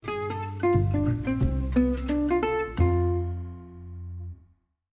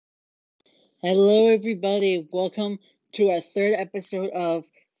Hello, everybody. Welcome to our third episode of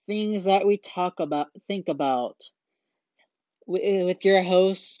Things That We Think About, with your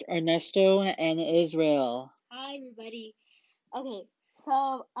hosts Ernesto and Israel. Hi everybody. Okay,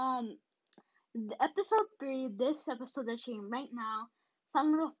 so episode 3, this episode that's showing right now,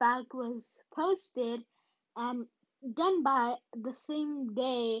 Fun Little Fact was posted and done by the same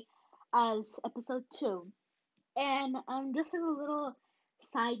day as episode 2. And just as a little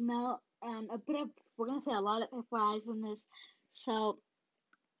side note and a bit of we're gonna say a lot of FYIs on this. So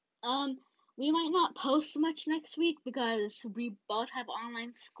um we might not post much next week because we both have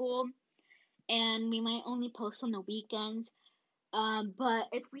online school and we might only post on the weekends. But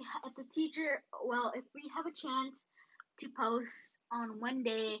if the teacher, well, if we have a chance to post on one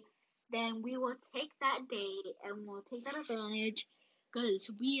day, then we will take that day and we'll take that advantage because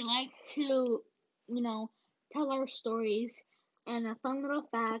we like to, you know, tell our stories. And a fun little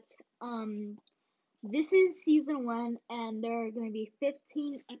fact, this is season 1 and there are going to be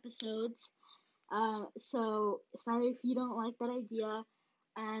 15 episodes. So sorry if you don't like that idea,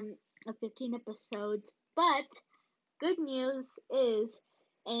 of 15 episodes, but good news is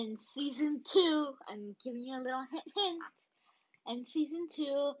in season 2, I'm giving you a little hint. In season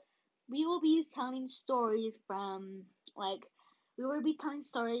 2, we will be telling stories from, like, we will be telling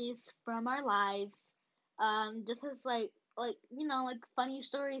stories from our lives, just as, like, funny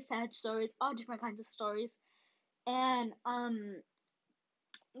stories, sad stories, all different kinds of stories. And,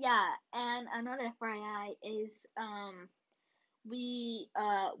 yeah, and another FYI is, we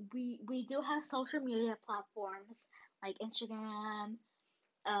do have social media platforms like Instagram,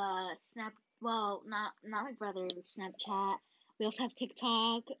 Snap. Well, not my brother. Snapchat. We also have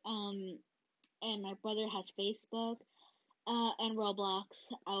TikTok. And my brother has Facebook. And Roblox.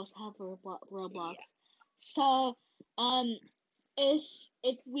 I also have Roblox. So, um, if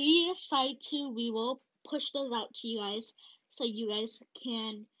if we decide to, we will push those out to you guys, so you guys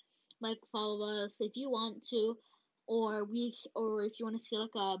can like follow us if you want to, or if you want to see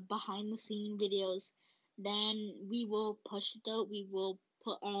like a behind the scene videos, then we will push it out. We will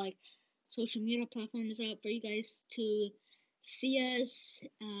put our like social media platforms out for you guys to see us,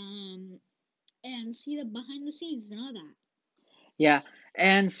 and see the behind the scenes and all that. Yeah,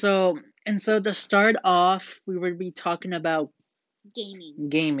 and so to start off, we would be talking about Gaming.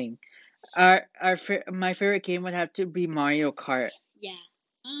 gaming. My favorite game would have to be Mario Kart. Yeah.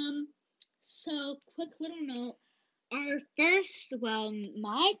 So quick little note. My first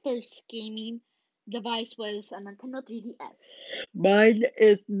gaming device was a Nintendo 3DS. Mine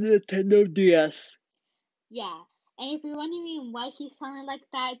is Nintendo DS. Yeah, and if you're wondering why he sounded like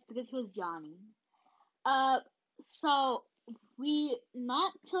that, it's because he was yawning. Uh, so we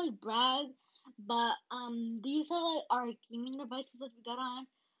not to like brag, but these are like our gaming devices that we got on.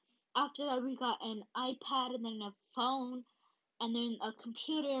 After that, we got an iPad and then a phone and then a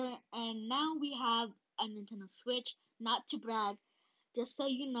computer, and now we have a Nintendo Switch. Not to brag, just so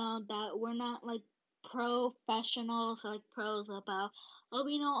you know that we're not like professionals or like pros about, oh,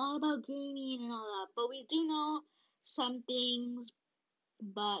 we know all about gaming and all that, but we do know some things.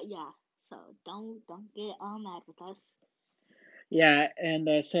 But yeah, so don't get all mad with us. Yeah, and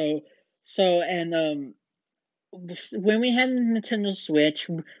when we had the Nintendo Switch,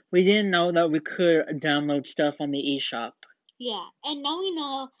 we didn't know that we could download stuff on the eShop. Yeah, and now we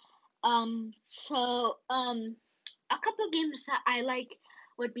know. A couple of games that I like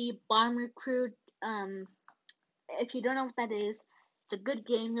would be Bomb Recruit. If you don't know what that is, it's a good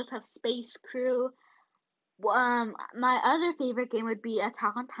game. You also have Space Crew. My other favorite game would be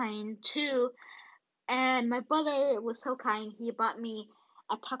Attack on Titan 2, and my brother was so kind. He bought me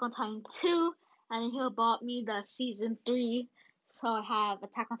Attack on Titan 2, and then he bought me the season 3. So I have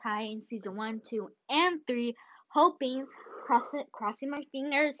Attack on Titan season 1, 2, and 3, hoping, crossing my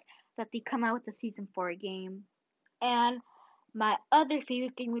fingers that they come out with a season 4 game. And my other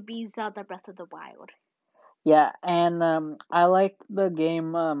favorite game would be Zelda Breath of the Wild. Yeah, and I like the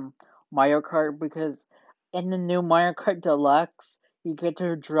game Mario Kart because in the new Mario Kart Deluxe, you get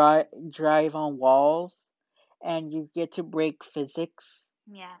to drive on walls and you get to break physics.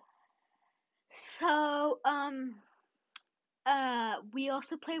 Yeah. So, we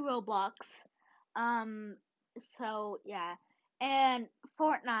also play Roblox. Um, so yeah, and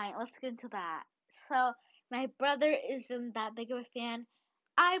Fortnite. Let's get into that. So my brother isn't that big of a fan.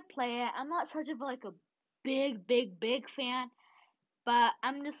 I play it. I'm not such a like a big fan, but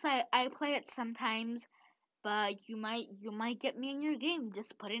I'm just like I play it sometimes. But you might get me in your game.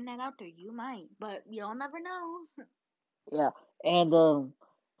 Just putting that out there. You might, but you'll never know. Yeah, and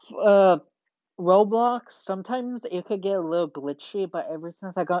f- uh, Roblox, sometimes it could get a little glitchy, but ever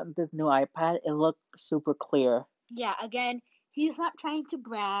since I got this new iPad, it looked super clear. Yeah, again, he's not trying to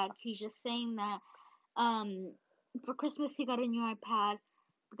brag. He's just saying that um for Christmas he got a new iPad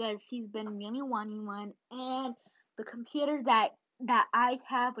because he's been really wanting one, and the computer that I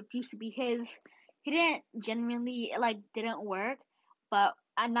have, which used to be his, he didn't genuinely like didn't work, but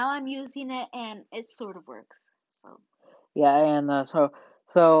now I'm using it and it sort of works. So Yeah, and so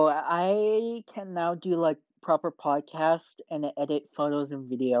I can now do like proper podcast and edit photos and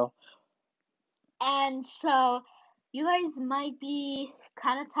video. so you guys might be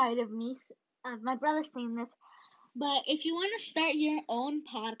kind of tired of my brother saying this, but if you want to start your own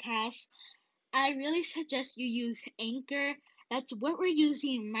podcast, I really suggest you use Anchor. That's what we're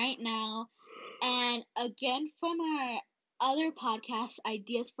using right now. And again, from our other podcast,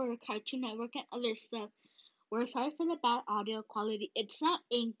 Ideas for Cartoon Network and other stuff, we're sorry for the bad audio quality. It's not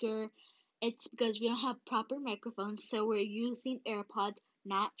Anchor, it's because we don't have proper microphones, so we're using AirPods,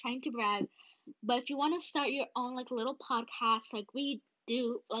 not trying to brag. But if you want to start your own like little podcast like we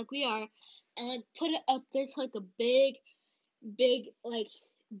do, like we are, and like put it up there to like a big, like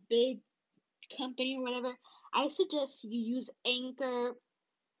big company or whatever, I suggest you use Anchor,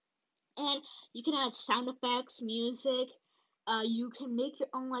 and you can add sound effects, music. You can make your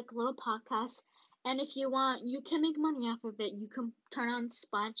own like little podcast, and if you want, you can make money off of it. You can turn on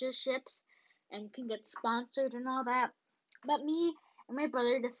sponsorships, and you can get sponsored and all that. But me and my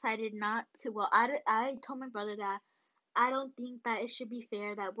brother decided not to. Well, I told my brother that I don't think that it should be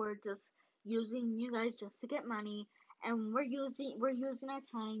fair that we're just using you guys just to get money, and we're using our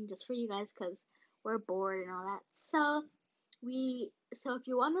time just for you guys because we're bored and all that. So if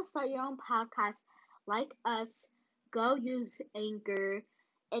you want to start your own podcast like us, go use Anchor.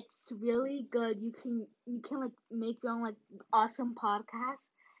 It's really good. You can like make your own like awesome podcast.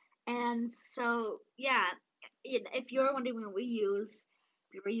 And so yeah, if you're wondering what we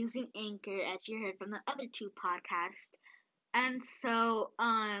were using Anchor as you heard from the other two podcasts. And so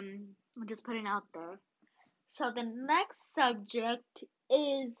I'm just putting out there. So the next subject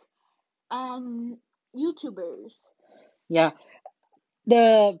is um YouTubers. Yeah,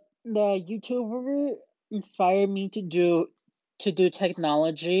 the YouTuber inspired me to do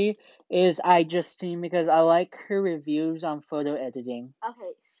technology is iJustine because I like her reviews on photo editing.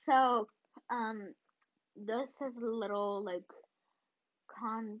 Okay, so um this is a little like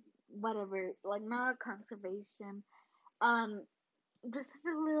con whatever, like not a conservation. Um this is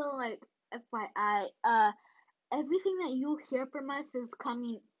a little like FYI. Everything that you hear from us is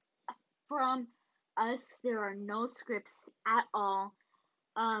coming from us. There are no scripts at all.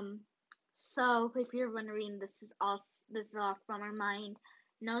 Um so if you're wondering, this is all from our mind.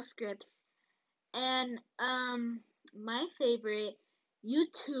 No scripts. And my favorite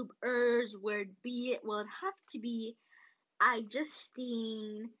YouTubers would have to be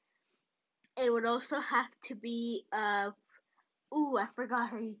iJustine. It would also have to be ooh, I forgot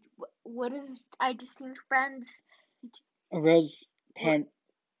her. What is iJustine's friends? Rose Ro- Pan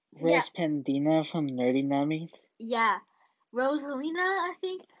yeah, Rose Pandina from Nerdy Nummies. yeah, Rosalina, I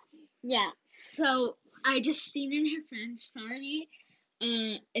think. Yeah. So iJustine and her friends. Sorry,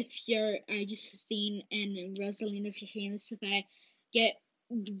 if you're iJustine and Rosalina, if you're hearing this, if I get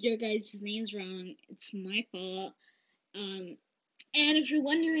your guys' names wrong, it's my fault. And if you're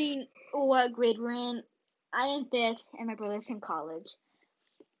wondering what grade we're in, I am fifth, and my brother's in college.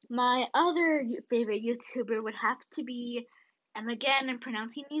 My other favorite YouTuber would have to be, and again, I'm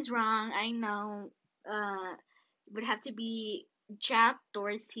pronouncing these wrong. I know. Would have to be Jack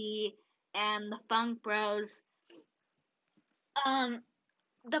Dorsey and the Funk Bros. Um,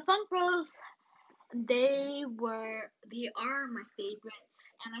 the Funk Bros. They are my favorites,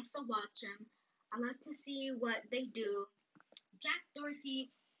 and I still watch them. I like to see what they do. Jack Dorsey,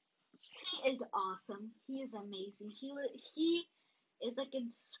 he is awesome. He is amazing. He is like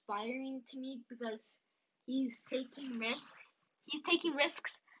inspiring to me because he's taking risks. He's taking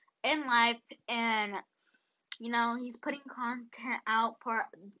risks in life, and he's putting content out for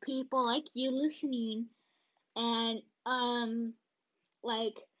people like you listening, and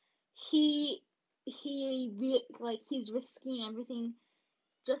like he like he's risking everything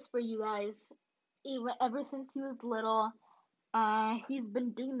just for you guys. Even ever since he was little, he's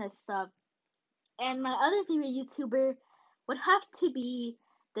been doing this stuff. And my other favorite YouTuber would have to be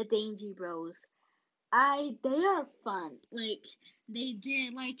the Danger Bros. They are fun. Like they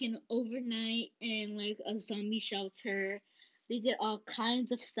did like an overnight in like a zombie shelter. They did all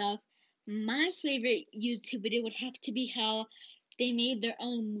kinds of stuff. My favorite YouTube video would have to be how they made their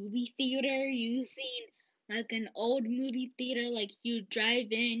own movie theater using like an old movie theater. Like you drive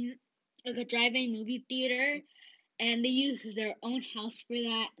in like a drive-in movie theater, and they used their own house for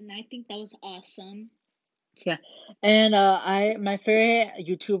that, and I think that was awesome. Yeah, and I my favorite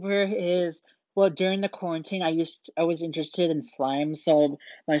YouTuber is, well, during the quarantine I was interested in slime, so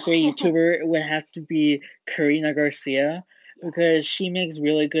my favorite YouTuber would have to be Karina Garcia Yeah. because she makes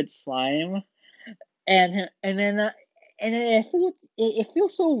really good slime, and then and it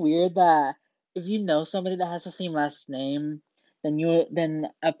feels so weird that if you know somebody that has the same last name, then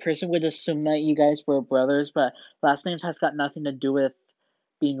a person would assume that you guys were brothers, but last names has got nothing to do with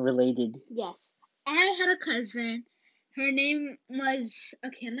being related. Yes. I had a cousin. Her name was,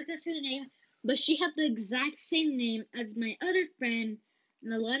 okay, I'm not gonna say the name, but she had the exact same name as my other friend.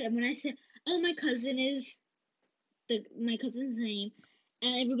 And a lot of when I said, "Oh, my cousin is my cousin's name,"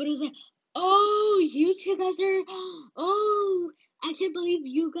 and everybody was like, "Oh, you two guys are, oh, I can't believe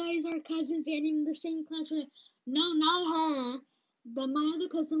you guys are cousins and in the same class." We're like, no, not her. My other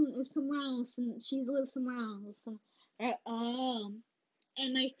cousin is somewhere else, and she's lives somewhere else. And, oh,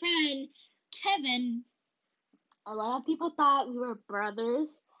 and my friend Kevin, a lot of people thought we were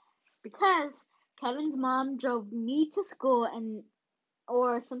brothers because Kevin's mom drove me to school, and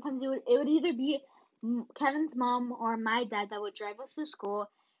or sometimes it would either be Kevin's mom or my dad that would drive us to school,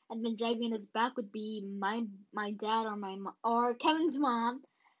 and then driving us back would be my dad or or Kevin's mom.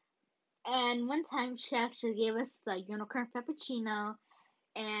 And one time she actually gave us the unicorn frappuccino,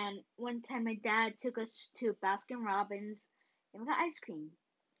 and one time my dad took us to Baskin Robbins and we got ice cream.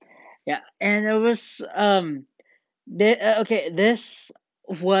 Yeah, and it was okay. This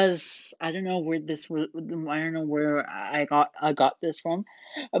was, I don't know where this was. I don't know where I got this from,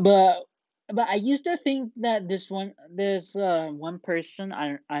 but I used to think that this one person,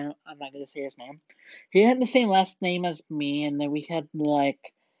 I'm not gonna say his name. He had the same last name as me, and then we had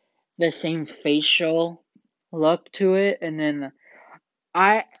like the same facial look to it, and then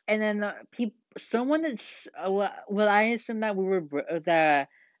people, someone that's well, I assumed that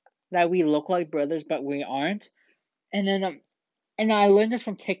that we look like brothers, but we aren't. And then and I learned this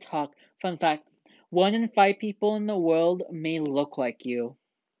from TikTok. Fun fact: 1 in 5 people in the world may look like you.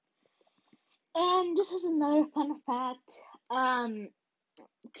 And this is another fun fact.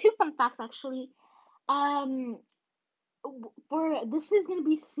 Two fun facts actually. Um, for this is gonna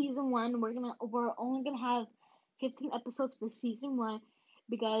be season one. We're only gonna have 15 episodes for season one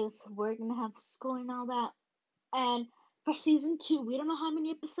because we're gonna have school and all that. And for season two, we don't know how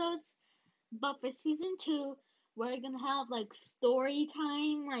many episodes, but for season two, we're gonna have like story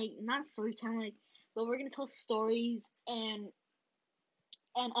time, like not story time, like, but we're gonna tell stories and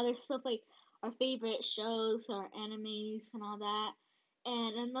other stuff like our favorite shows or animes and all that.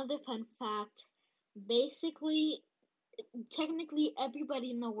 And another fun fact, basically, technically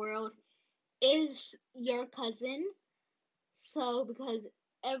everybody in the world is your cousin. So because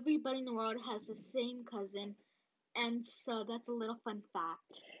everybody in the world has the same cousin, and so that's a little fun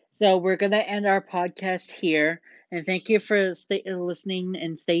fact. So we're gonna end our podcast here, and thank you for listening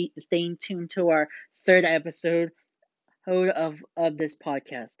and staying tuned to our third episode of this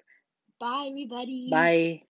podcast. Bye, everybody. Bye.